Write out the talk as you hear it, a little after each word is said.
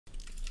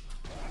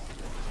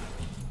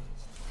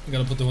I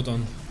gotta put the hood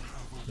on.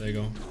 There you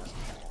go.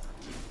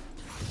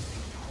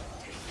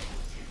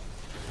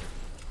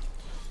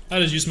 I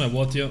just use my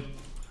ward here.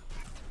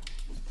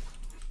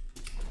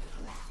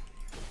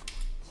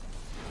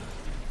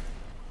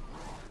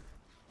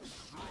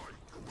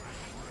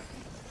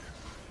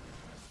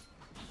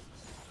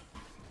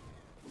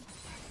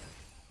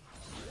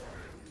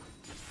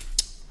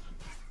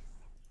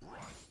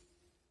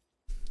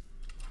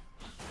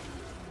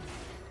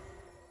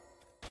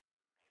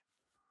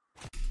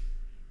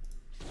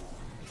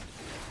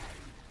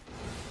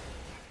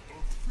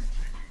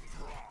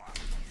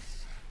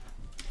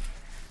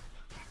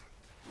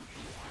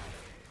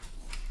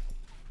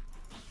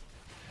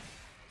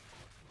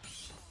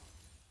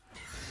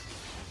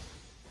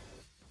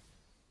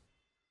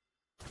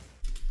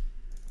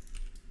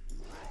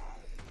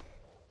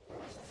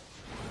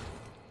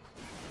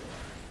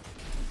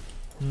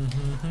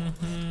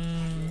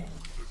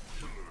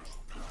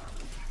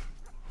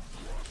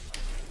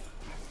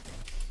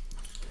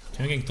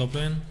 Can we get top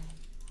lane?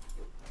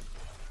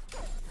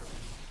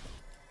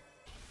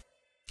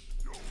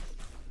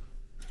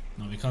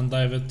 No, we can't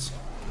dive it.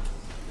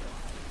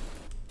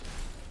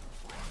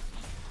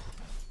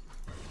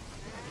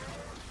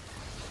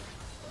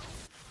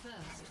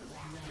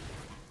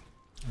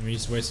 I mean,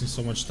 he's wasting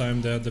so much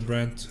time there, the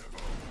brand.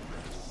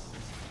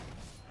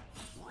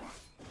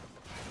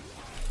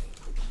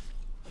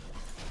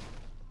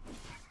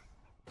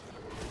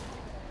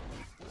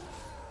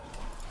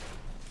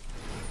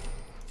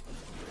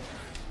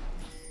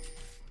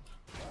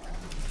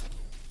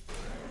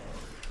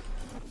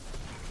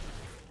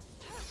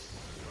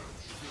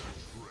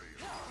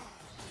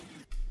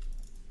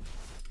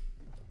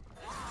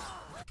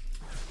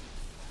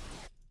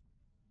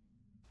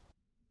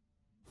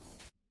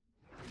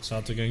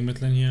 Zarte gegen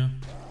Midlane hier.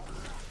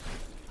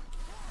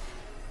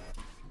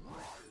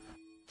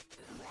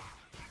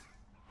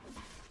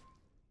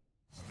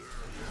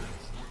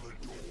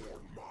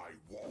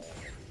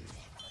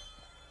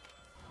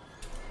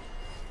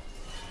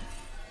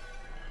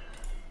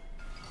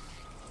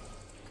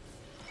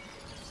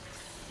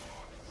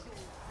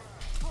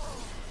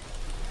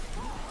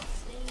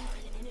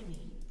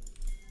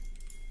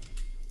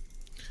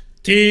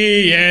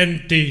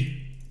 TNT.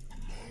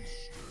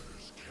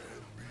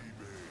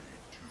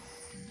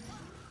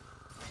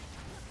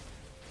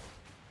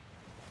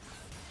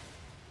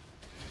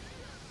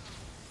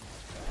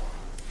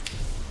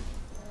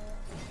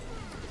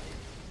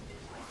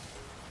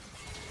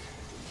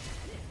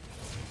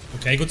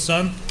 Okay, good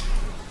stun.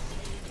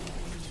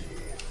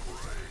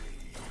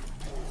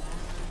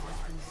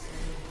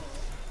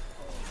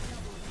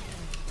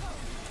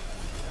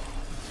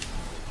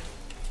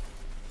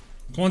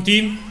 Come on,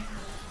 team.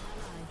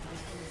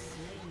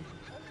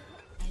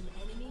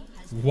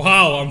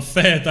 Wow, I'm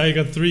fat. I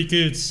got 3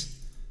 kills.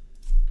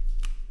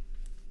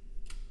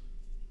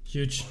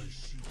 Huge.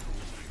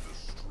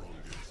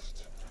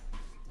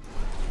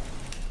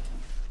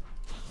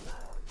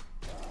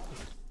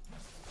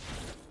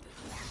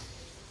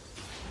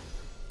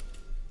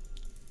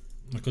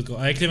 I could go.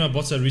 I clear my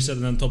bot side, reset,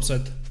 and then top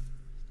side.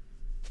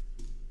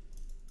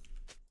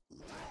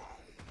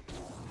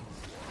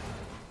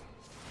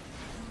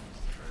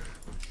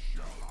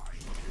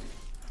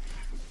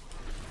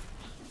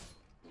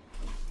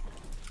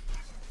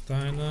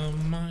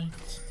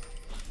 Dynamite.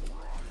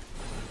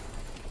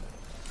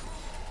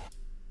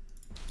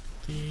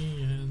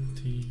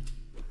 TNT.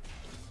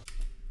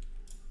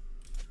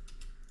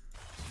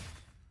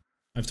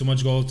 I have too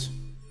much gold.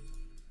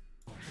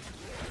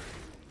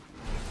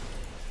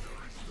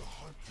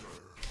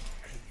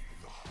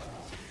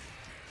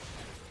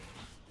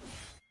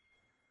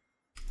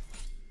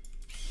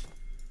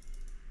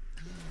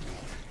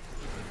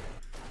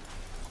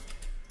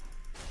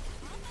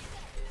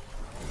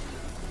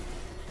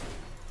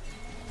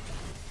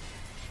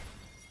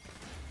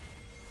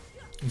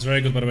 It's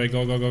very good, by the way.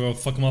 Go, go, go, go.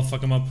 Fuck him up,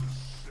 fuck him up.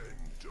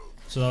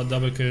 So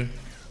double kill.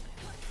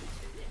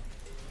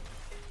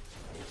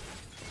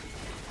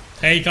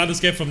 Hey, you can't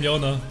escape from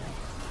Yona.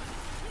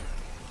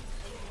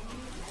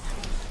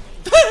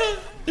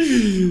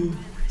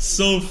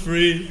 So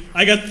free.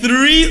 I got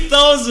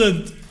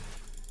 3,000.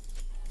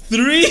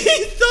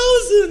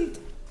 3,000.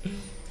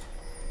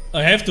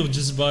 I have to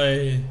just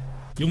buy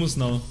Yumus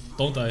now,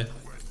 don't I?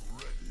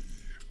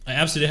 I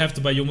absolutely have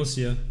to buy Yumus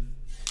here.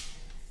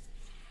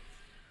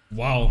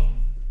 Wow.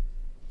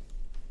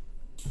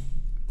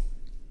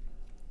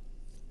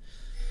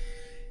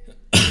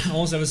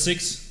 Almost level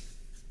 6.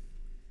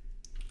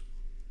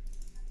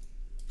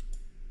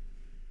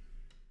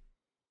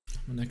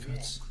 My neck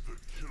hurts.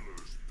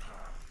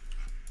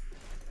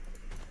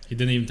 He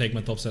didn't even take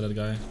my top side, that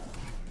guy.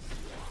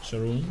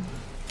 Sharoon.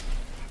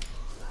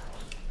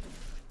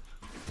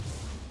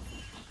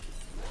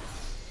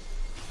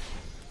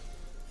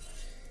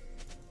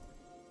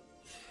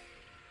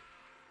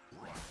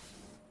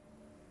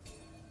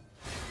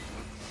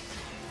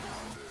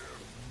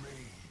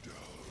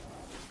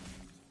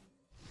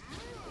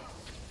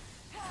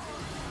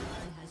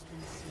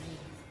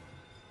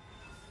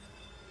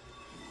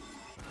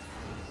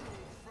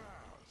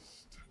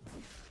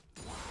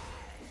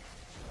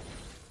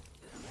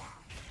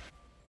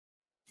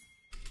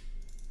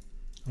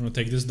 I'm gonna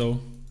take this though.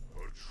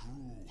 A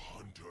true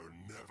hunter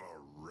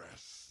never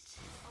rests.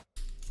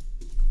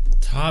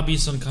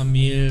 Tabis on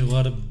Camille,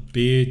 what a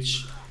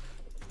bitch.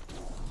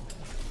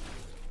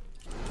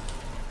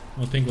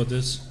 I'll think about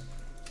this.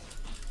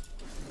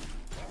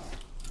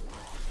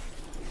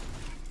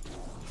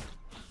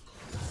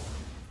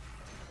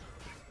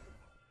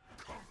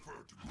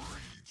 Comfort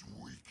breeds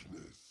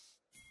weakness.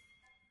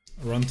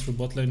 Run through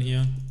bot lane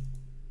here.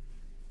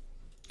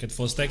 Get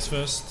 4 stacks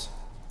first.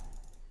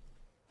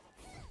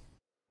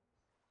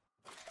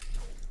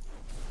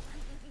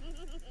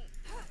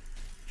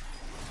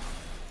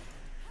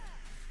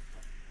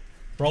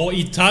 Bro,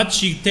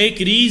 Itachi, take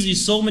it easy.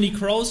 So many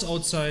crows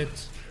outside.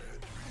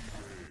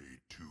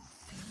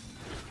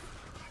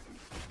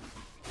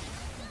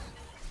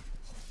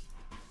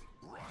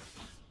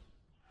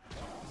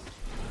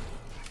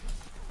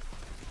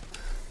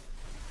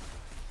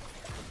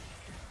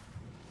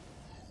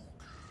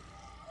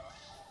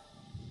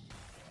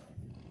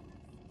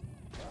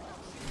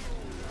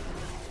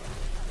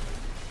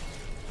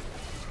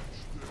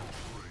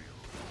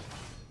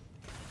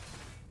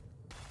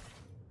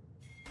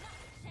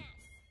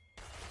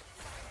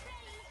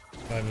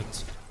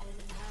 Private.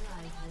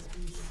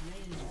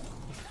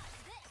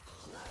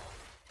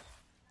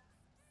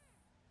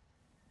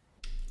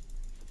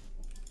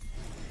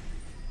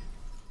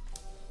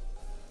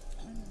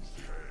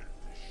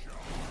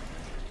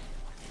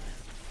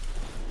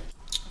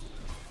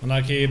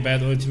 Unlucky,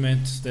 bad ultimate.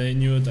 They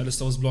knew it,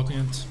 Alistar was blocking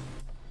it.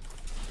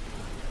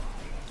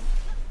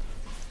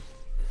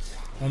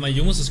 Well, my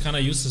Humus is kinda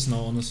useless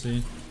now,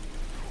 honestly.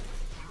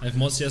 I have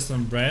more CS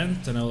than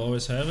Brand, and I will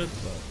always have it,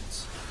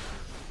 but...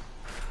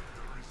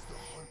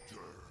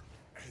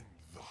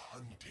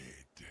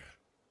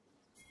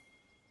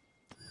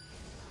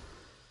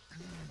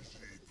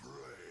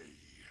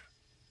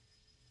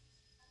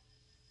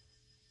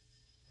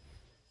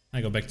 I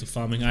go back to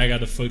farming. I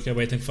got a full care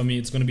waiting for me.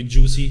 It's gonna be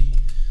juicy.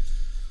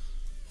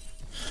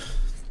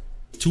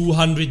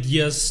 200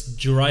 years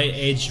dry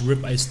aged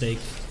ribeye steak.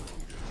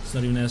 It's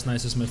not even as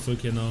nice as my full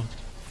care now.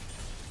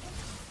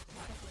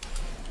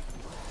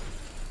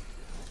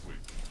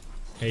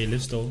 Okay, he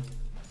lives though.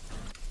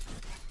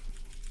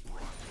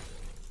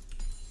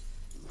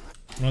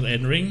 Not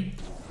entering.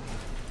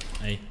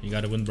 Hey, you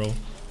gotta win, bro. You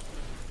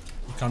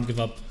can't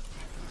give up.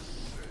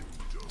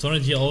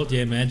 200-year-old,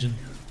 yeah, imagine.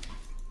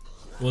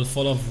 Will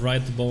fall off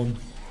right the bone.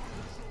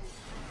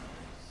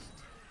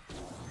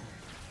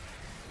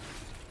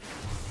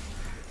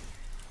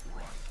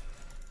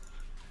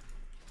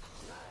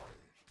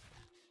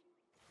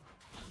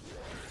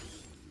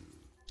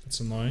 It's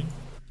annoying.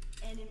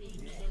 Enemy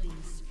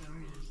killing spree.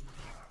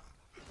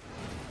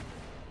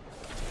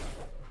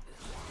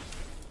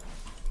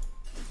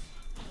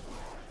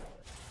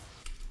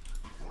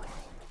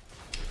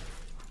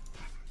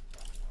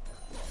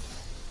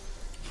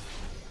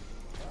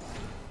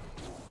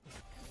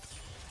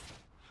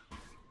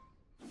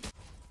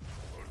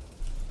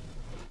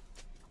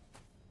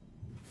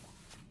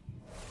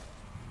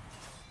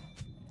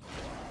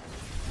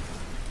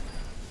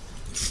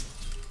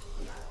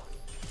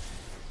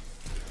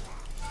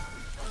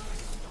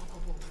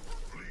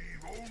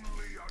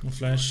 No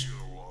flash.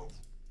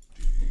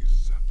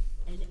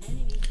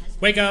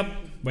 Wake up!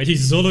 Wait, he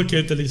solo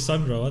killed the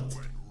Lissandra, what?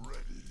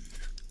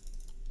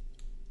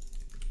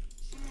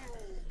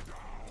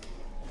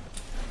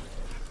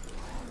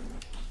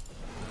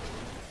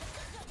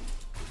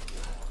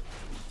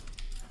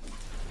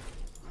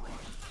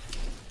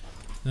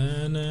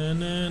 Na na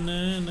na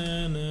na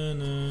na na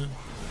na.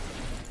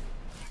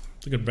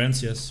 Look at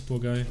Brand's, yes, poor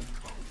guy.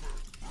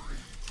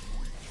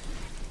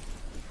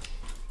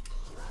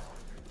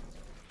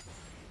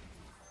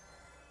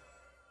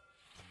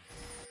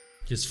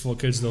 He has 4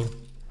 kills though.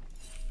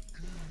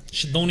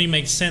 Shit don't even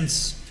make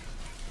sense.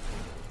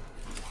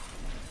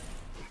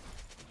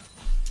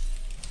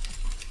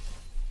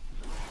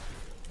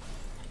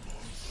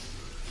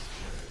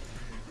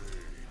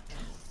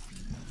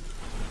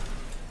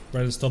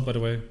 Right at stop, by the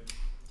way.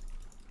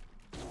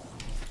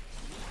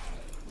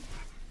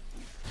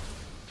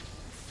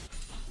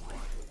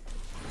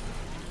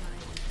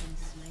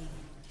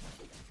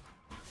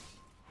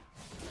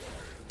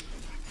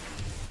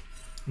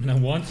 And I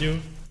want you.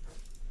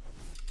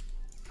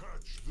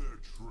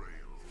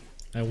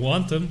 I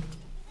want them.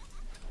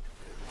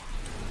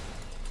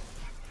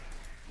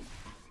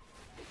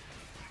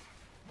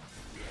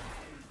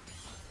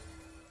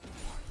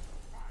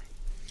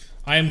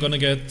 I am gonna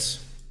get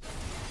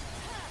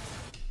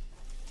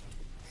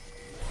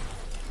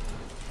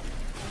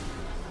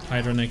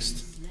Hydra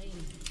next.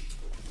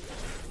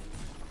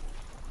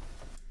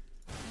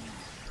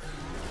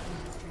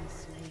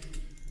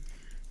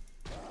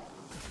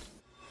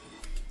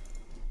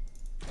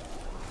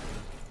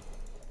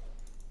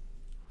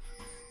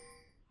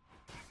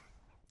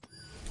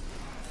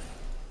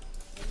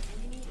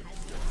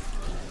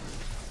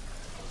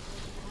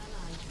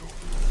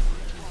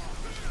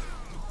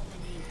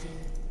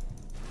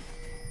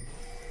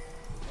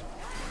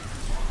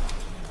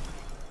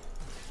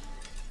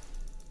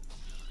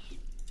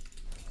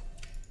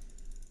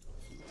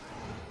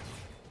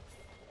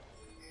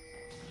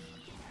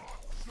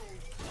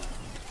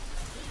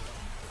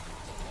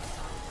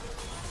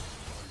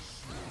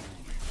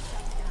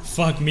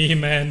 Fuck me,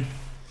 man.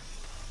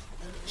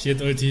 Shit,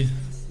 ulti.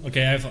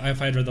 Okay, I have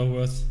Hydra though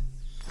worth.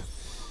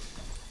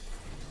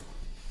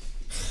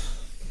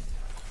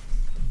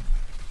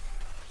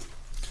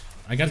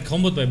 I got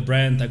comboed by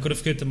Brand. I could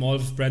have killed them all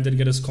if Brand didn't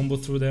get his combo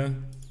through there.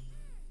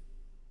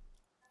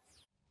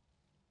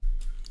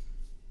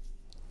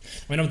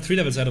 I mean, I'm 3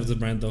 levels out of the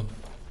Brand though.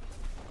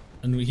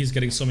 And he's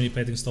getting so many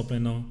plating stop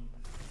lane now.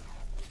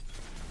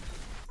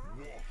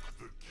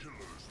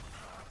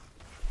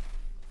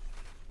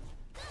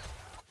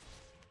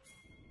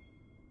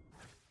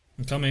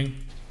 I'm coming.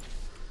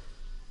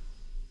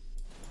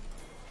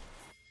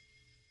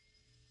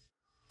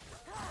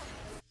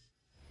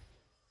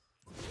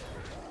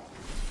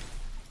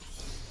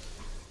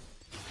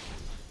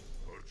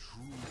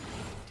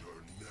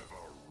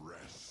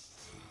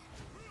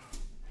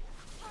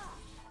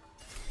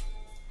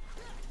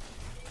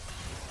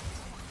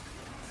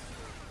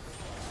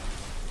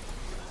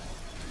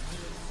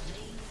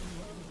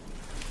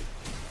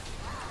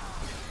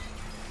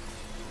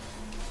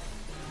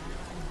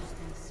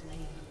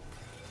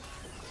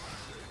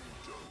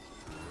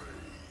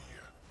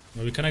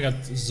 Well, we kinda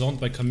got zoned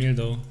by Camille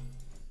though. What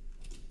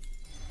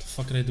the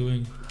fuck are they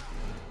doing?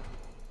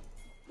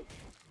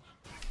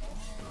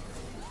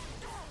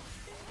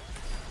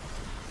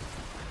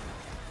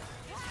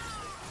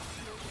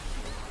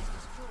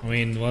 I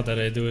mean, what are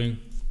they doing?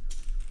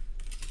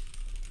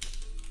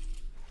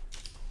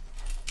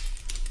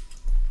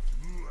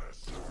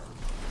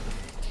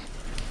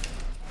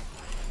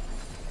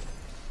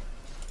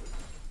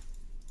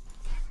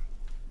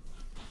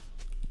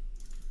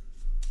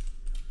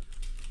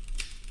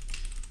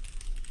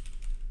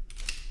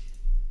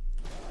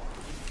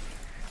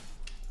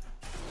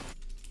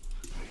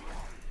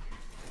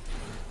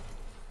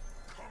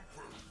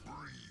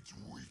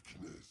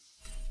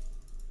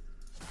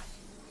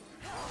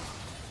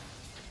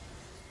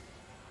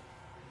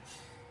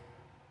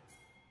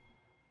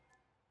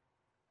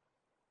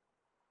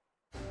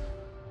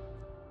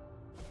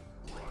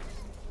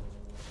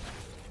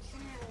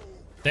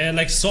 They're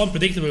like so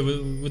unpredictable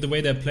with the way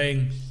they're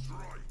playing.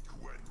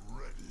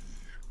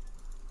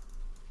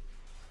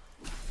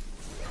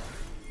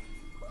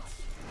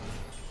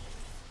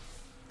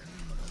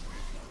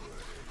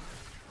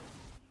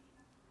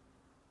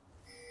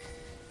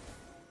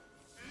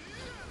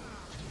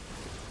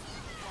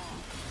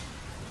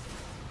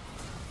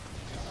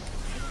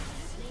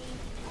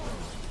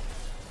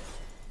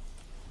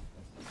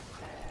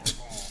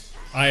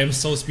 I am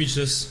so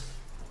speechless.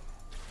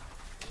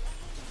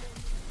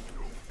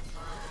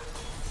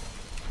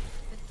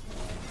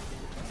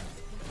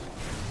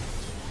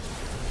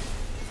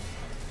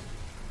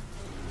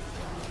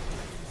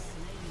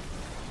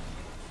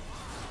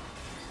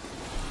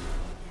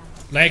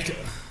 Like,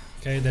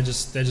 okay, they're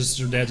just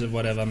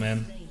whatever,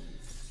 man.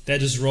 They're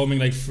just roaming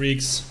like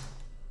freaks.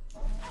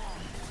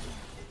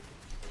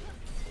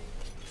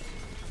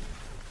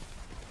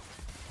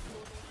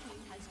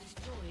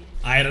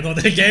 I don't know,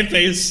 their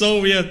gameplay is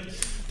so weird.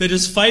 They're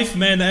just 5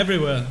 men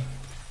everywhere.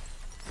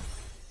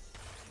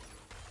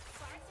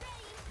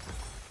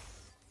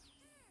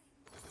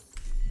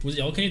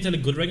 How can you tell a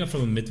good ranger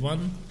from a mid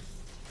one?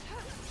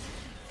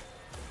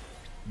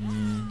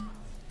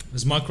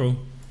 It's macro.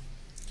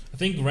 I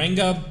think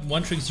Rengar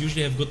one tricks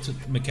usually have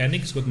good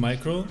mechanics, good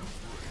micro,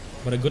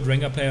 but a good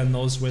Rengar player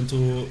knows when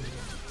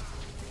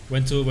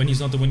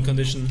he's not in win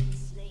condition,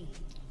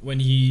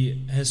 when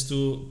he has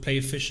to play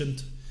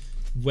efficient,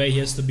 where he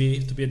has to be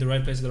at the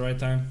right place at the right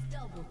time.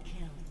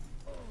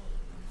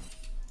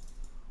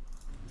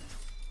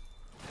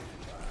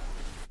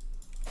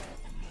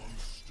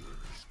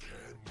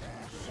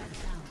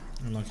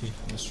 Unlucky,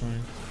 I was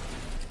trying.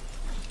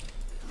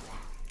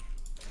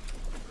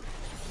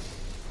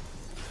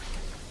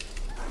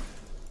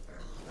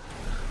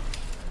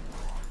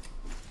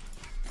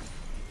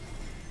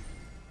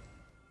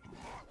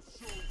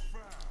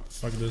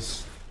 Fuck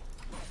this.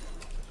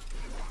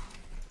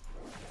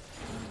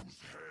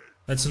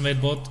 Let's invade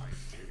bot.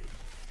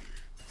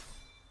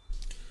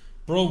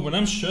 Bro, when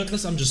I'm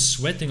shirtless, I'm just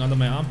sweating under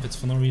my armpits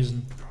for no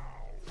reason.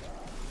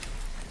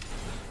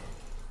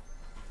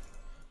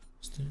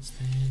 Still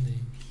standing.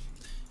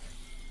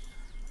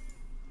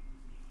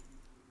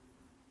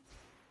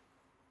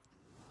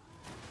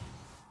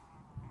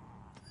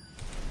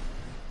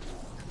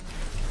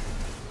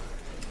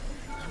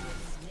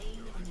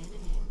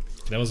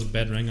 That was a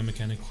bad Rengar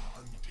mechanic.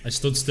 I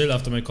stood still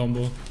after my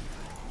combo.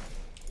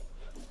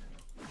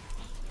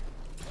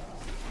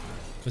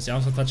 Because the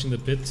arms are touching the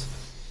pit.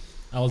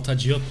 I will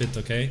touch your pit,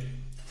 okay?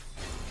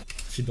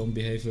 If you don't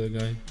behave, little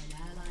guy.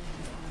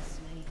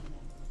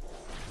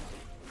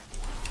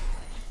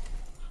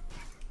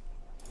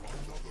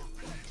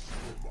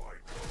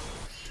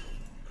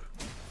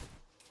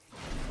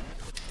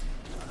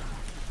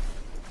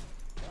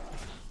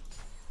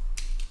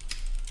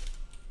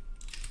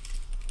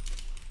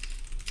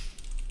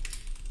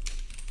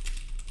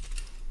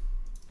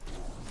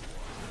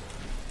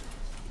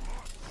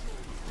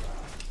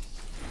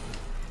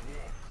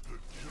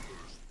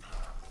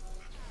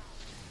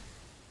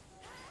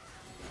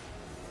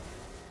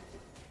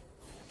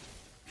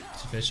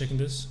 Okay, checking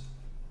this.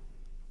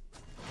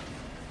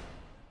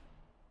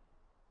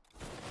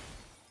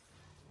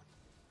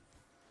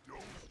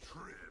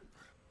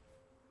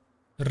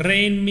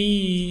 Rain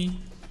me!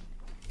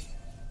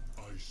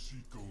 I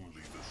seek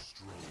only the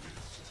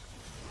strongest.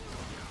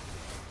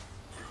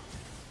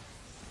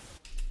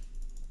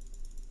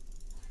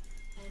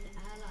 An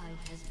ally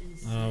has been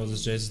I don't know what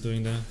this Jace is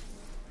doing there.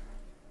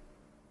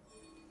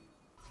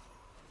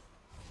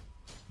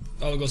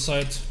 I'll go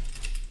side. The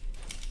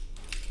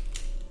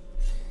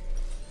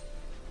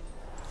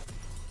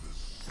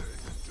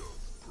scent of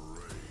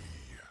prey.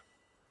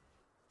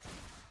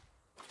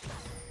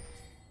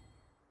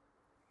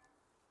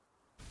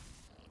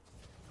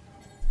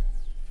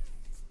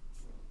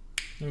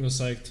 I'm gonna go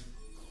psyched.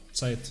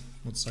 Side,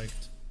 not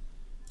psyched.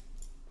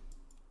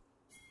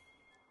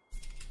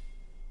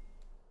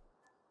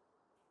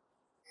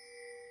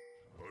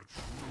 A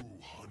true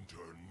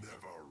hunter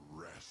never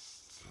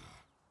rests.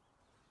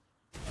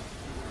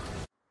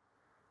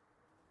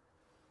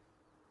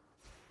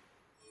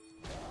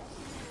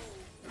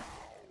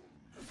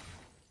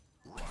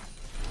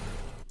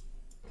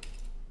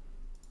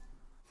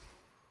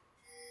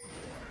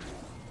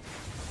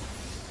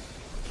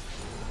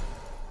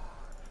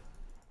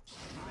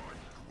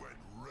 When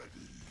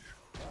ready.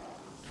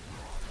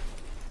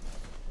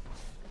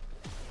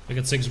 I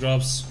get 6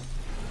 drops.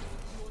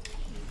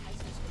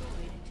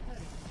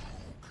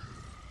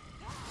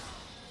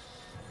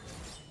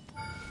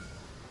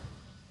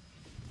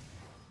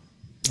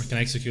 I can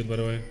execute, by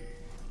the way.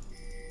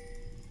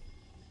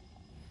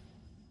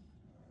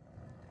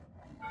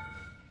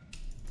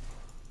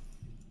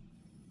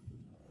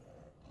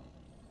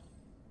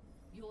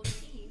 Your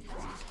team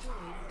has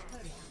destroyed a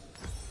turret.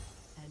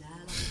 An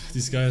ally has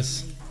These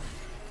guys. executed.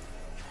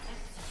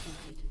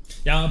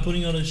 Yeah, I'm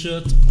putting on a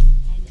shirt. An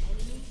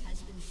enemy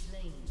has been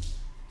slain.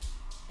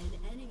 An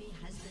enemy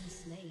has been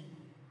slain.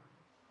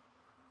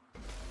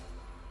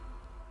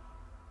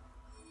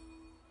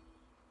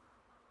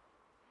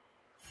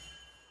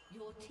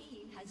 Your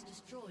team has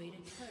destroyed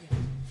a turret.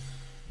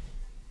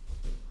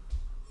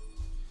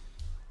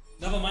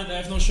 Never mind, I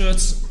have no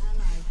shirts.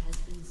 Ally has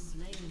been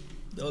slain.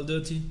 They're all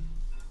dirty.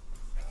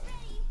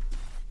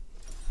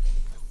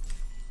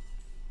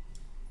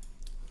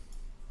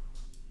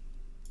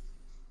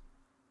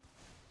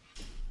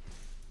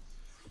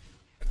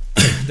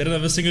 They don't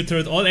have a single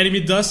turret. All enemy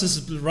does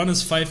is run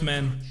as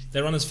 5-man.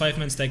 They run as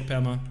 5-man stack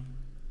perma.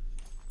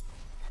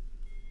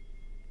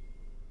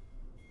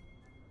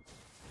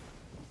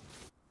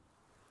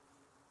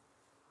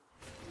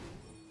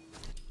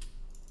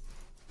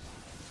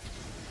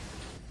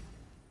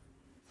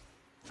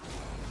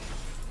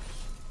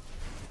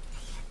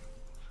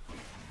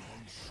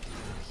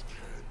 Monsters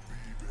can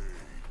be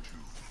made to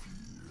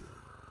fear.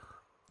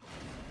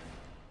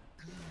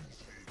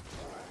 Easy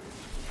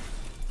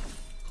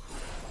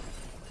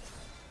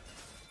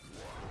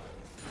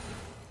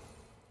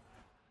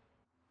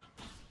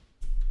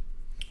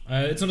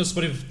It's not a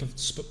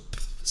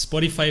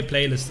Spotify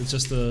playlist. It's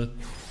just a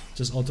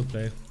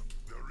autoplay.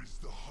 There is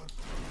the hunter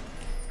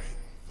and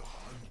the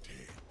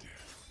hunted.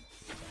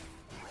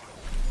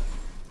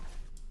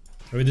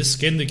 I mean, this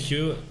skin, the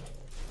Q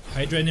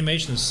Hydra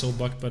animation is so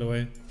bugged, by the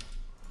way.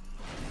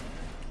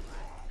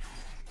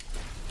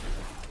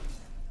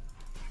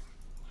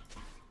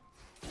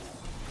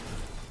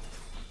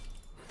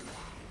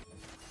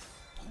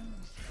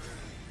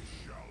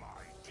 Shall I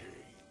take?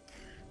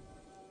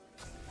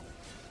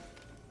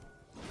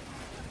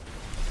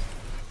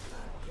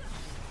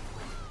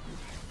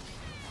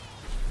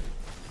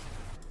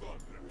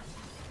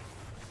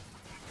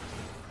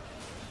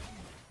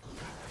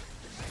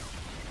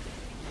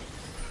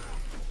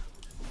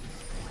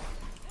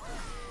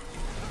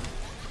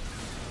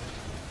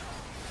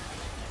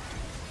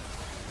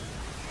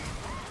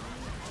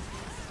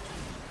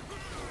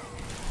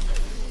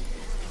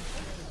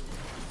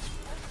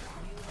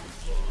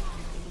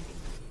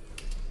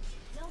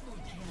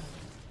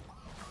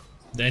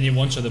 Then you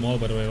one-shot them all,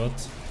 by the way,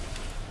 what?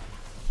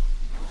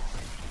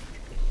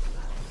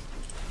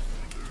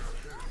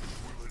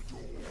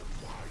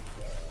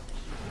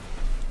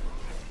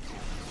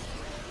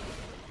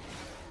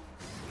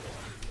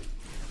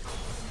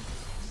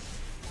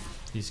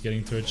 He's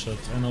getting third shot.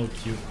 I know,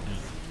 cute.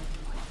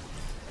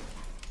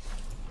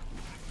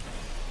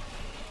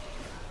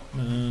 Yeah.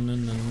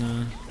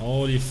 No.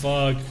 Holy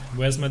fuck.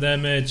 Where's my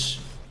damage?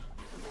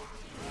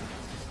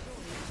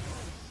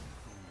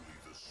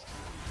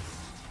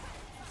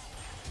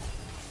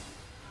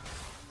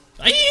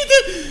 I hit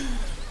it!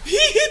 He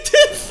hit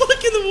the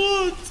fucking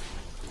what?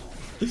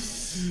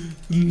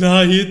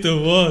 Nah, he hit the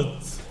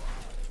what?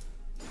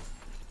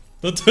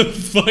 Not the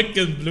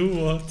fucking blue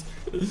what?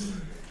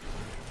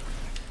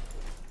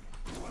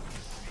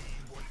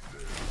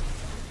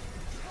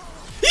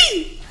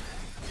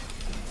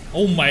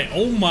 Oh my,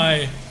 oh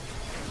my.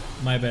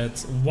 My bad.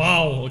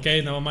 Wow,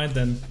 okay, never mind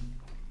then.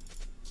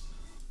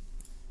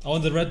 I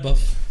want the red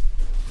buff.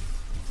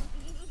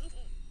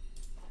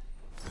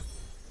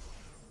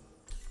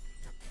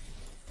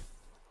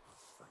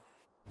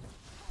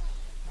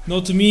 No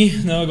to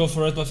me, never go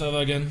for Red buff ever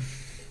again.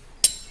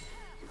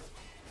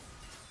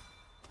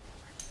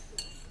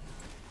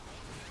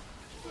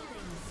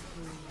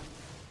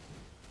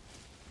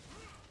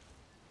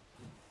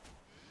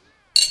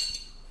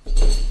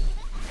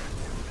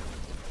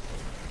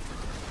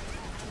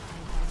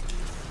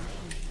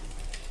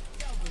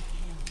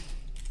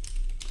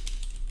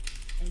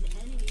 An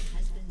enemy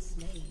has been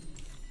slain.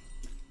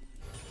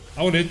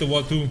 I would hit the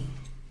wall too. An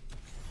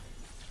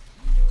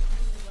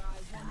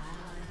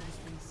ally has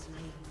been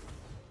slain.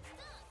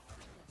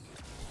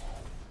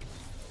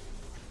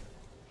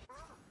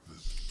 The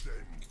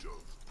scent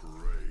of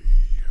prey.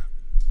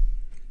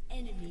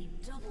 Enemy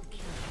double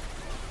kill.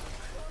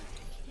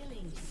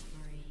 Killing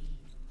spree.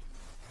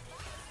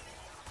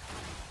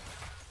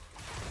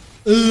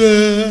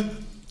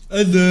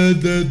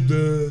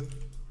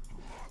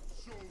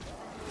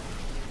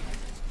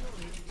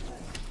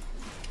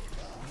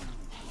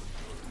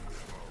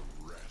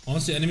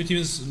 Honestly, enemy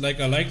teams, like,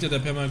 I like that they're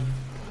perma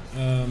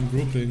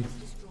grouping.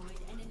 Destroyed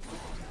an inhibitor.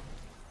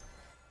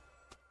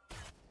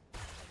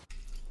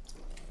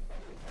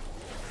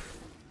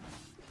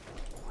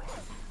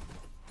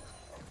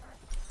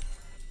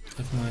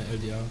 Have my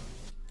LDR.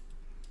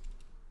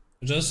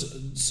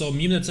 Just so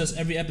meme that says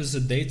every app is a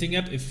dating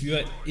app if you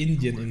are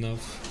Indian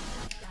enough.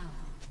 Down.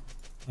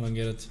 I don't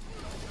get it.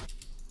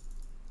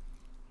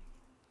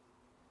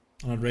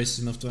 I'm not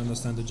racist enough to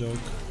understand the joke.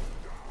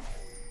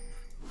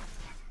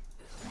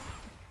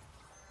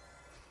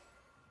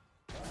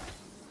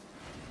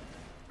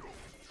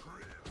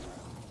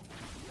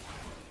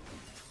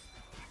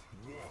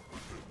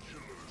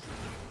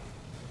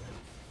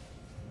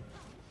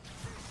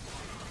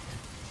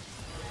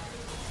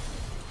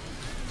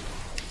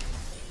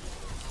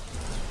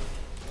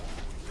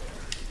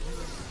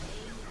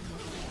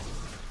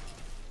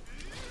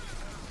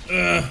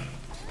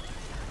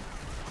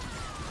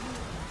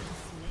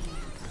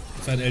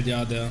 Fat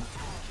LDR there.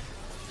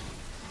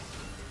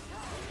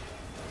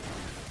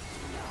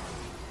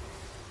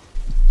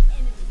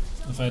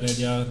 If I had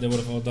LDR, they would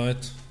have all died.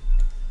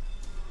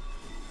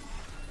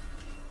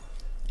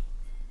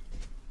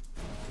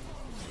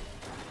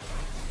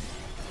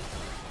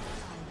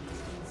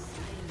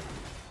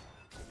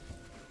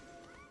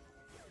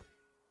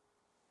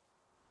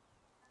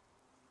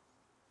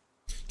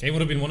 Okay,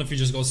 would have been one if you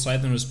just go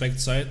side and respect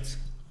side,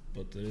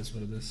 but it is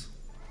what it is.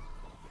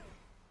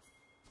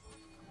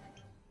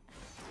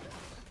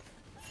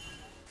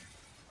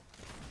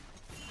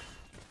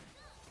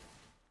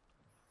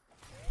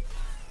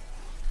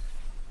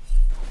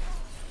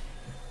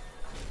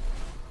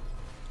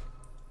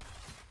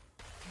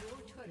 Your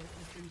turret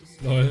has been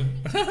destroyed. Lol.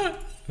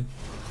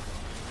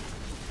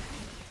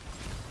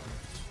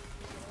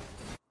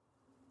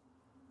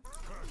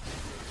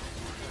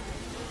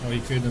 Oh, he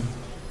killed him.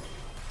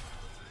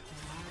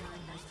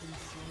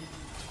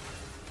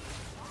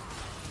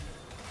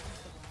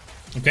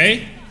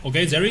 Okay,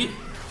 okay, Zeri.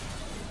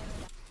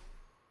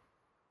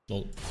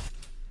 Lol.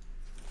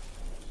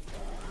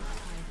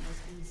 Has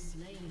been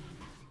slain.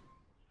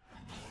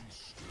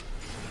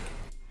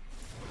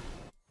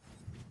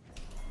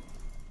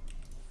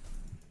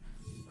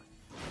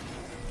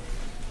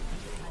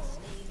 Has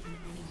slain an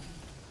enemy.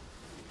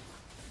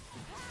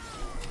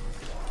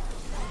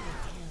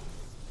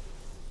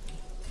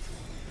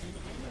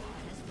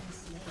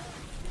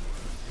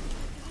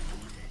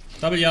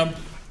 Double jump.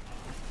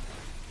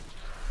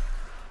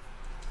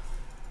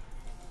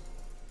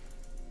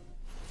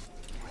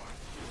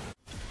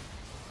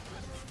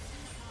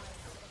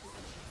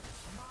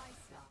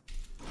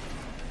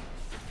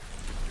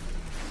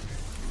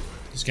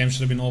 This game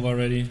should have been over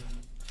already.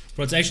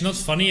 Bro, it's actually not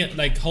funny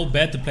like how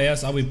bad the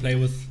players are we play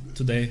with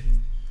today.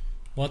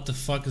 What the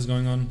fuck is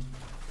going on?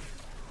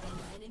 An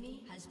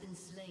enemy has been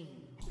slain.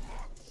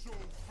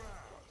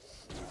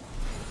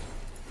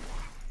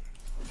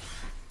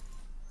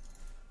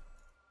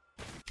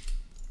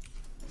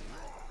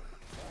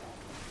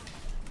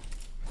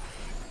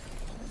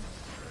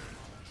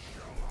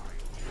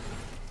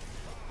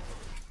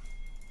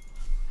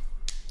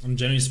 I'm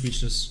genuinely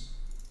speechless.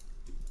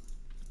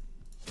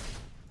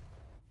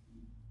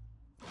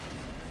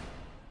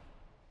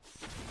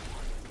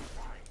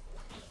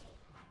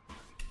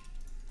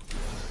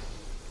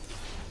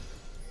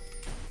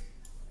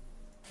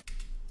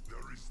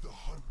 There is the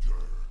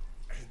hunter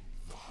and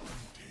the hunted.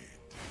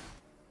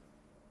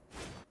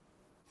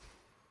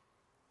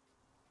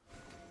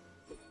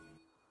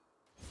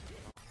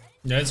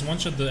 Yeah, it's one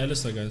shot the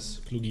Alistair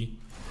guys, Klugi.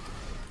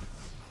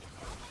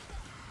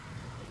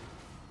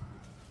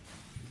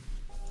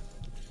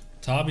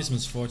 Tabi's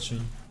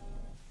misfortune.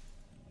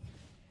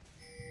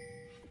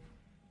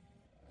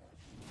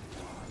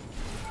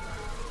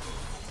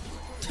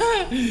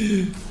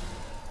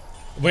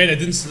 Wait, I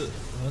didn't.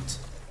 What?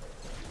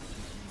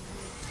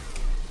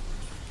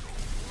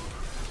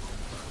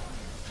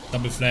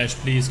 Double flash,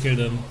 please kill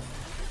them.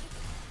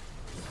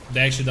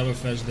 They actually double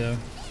flash there.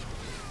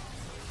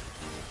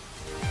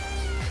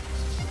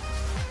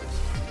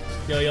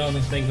 Yo,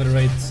 Jan, thank you for the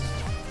raid.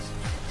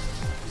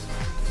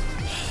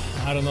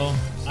 I don't know.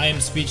 I am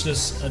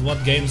speechless at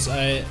what games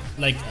I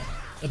like.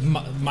 At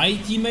my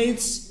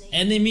teammates,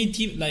 enemy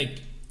team,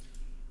 like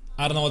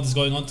I don't know what is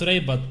going on today,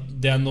 but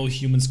there are no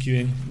humans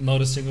queuing,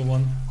 not a single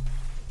one.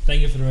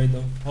 Thank you for the raid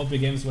though. Hope your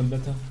games went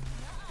better.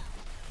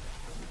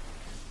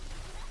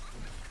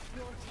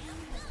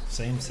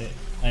 Same.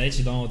 I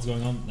actually don't know what's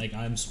going on. Like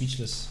I'm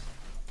speechless.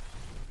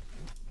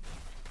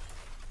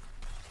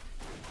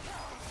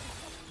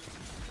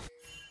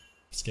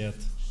 Scared.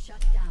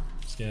 Shut down.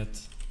 Scared.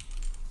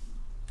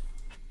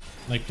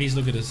 Like, please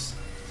look at this.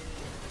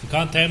 You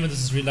can't tell me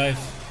this is real life.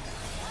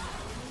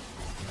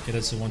 Okay,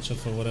 that's a one shot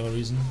for whatever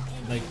reason.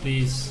 Like,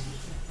 please.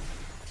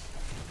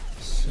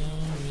 Sorry,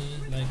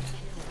 like.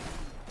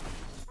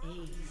 I should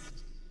only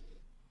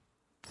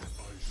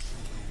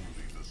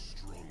the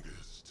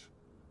strongest.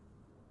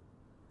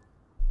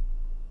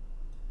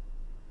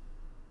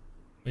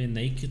 We're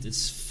naked.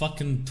 It's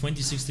fucking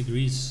 26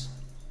 degrees.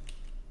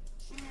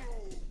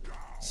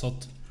 It's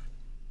hot.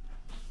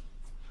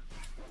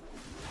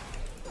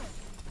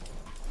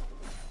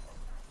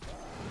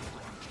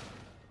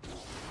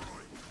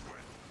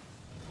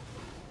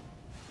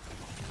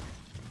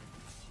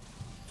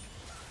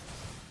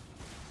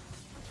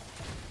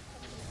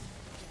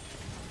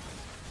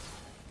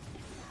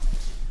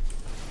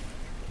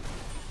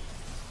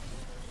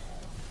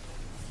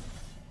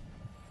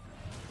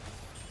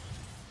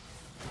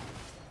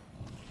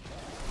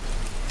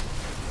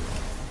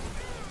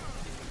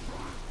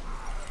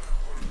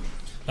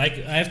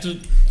 Like, I have to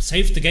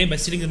save the game by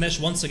stealing the Nash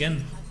once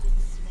again.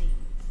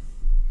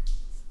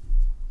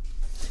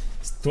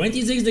 It's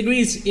 26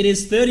 degrees, it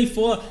is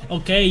 34.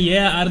 Okay,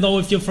 yeah, I don't know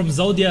if you're from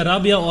Saudi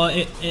Arabia or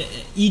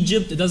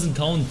Egypt, it doesn't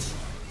count.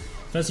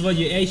 First of all,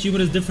 your air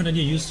humor is different and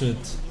you're used to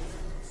it.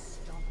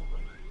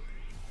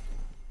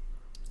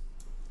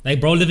 Like,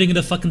 bro living in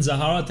the fucking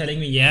Sahara telling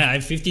me, yeah, I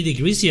have 50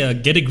 degrees here,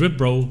 get a grip,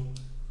 bro.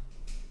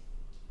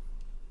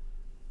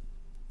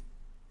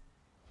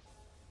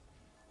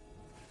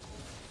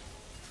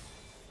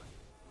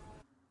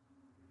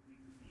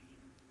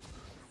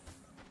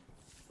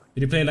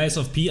 Did you play Lies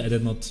of P? I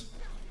did not.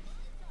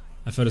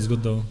 I've heard it's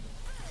good though.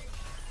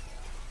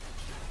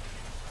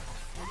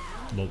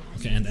 Low.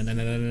 Okay, and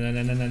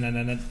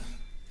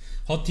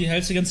hot tea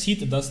helps against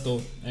heat? It does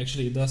though.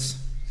 Actually it does.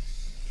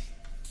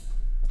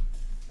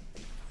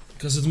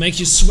 Because it makes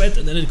you sweat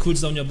and then it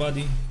cools down your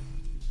body.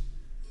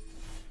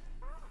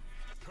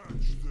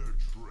 Catch their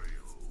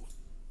trail.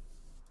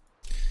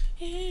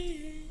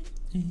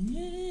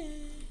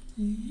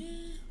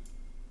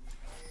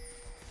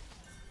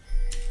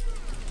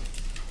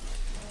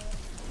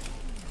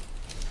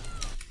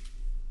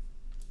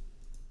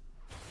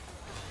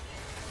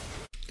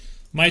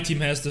 My team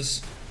has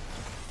this.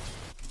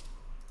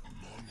 An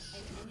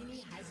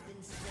enemy has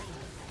been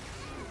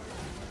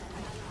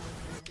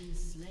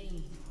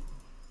slain.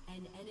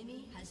 An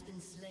enemy has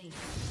been slain.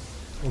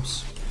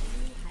 Oops. An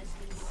enemy has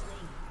been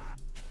slain.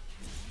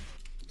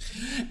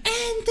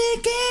 End the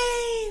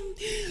game!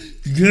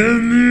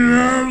 Get me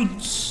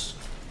out!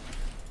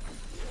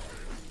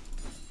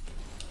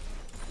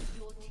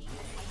 Your team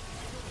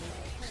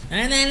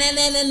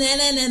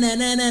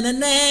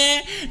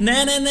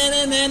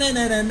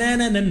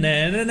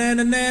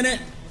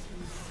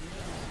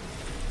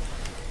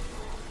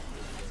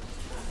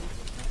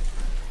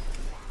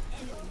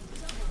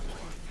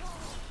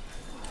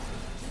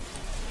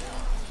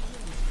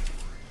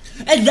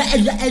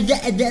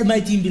My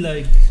team be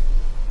like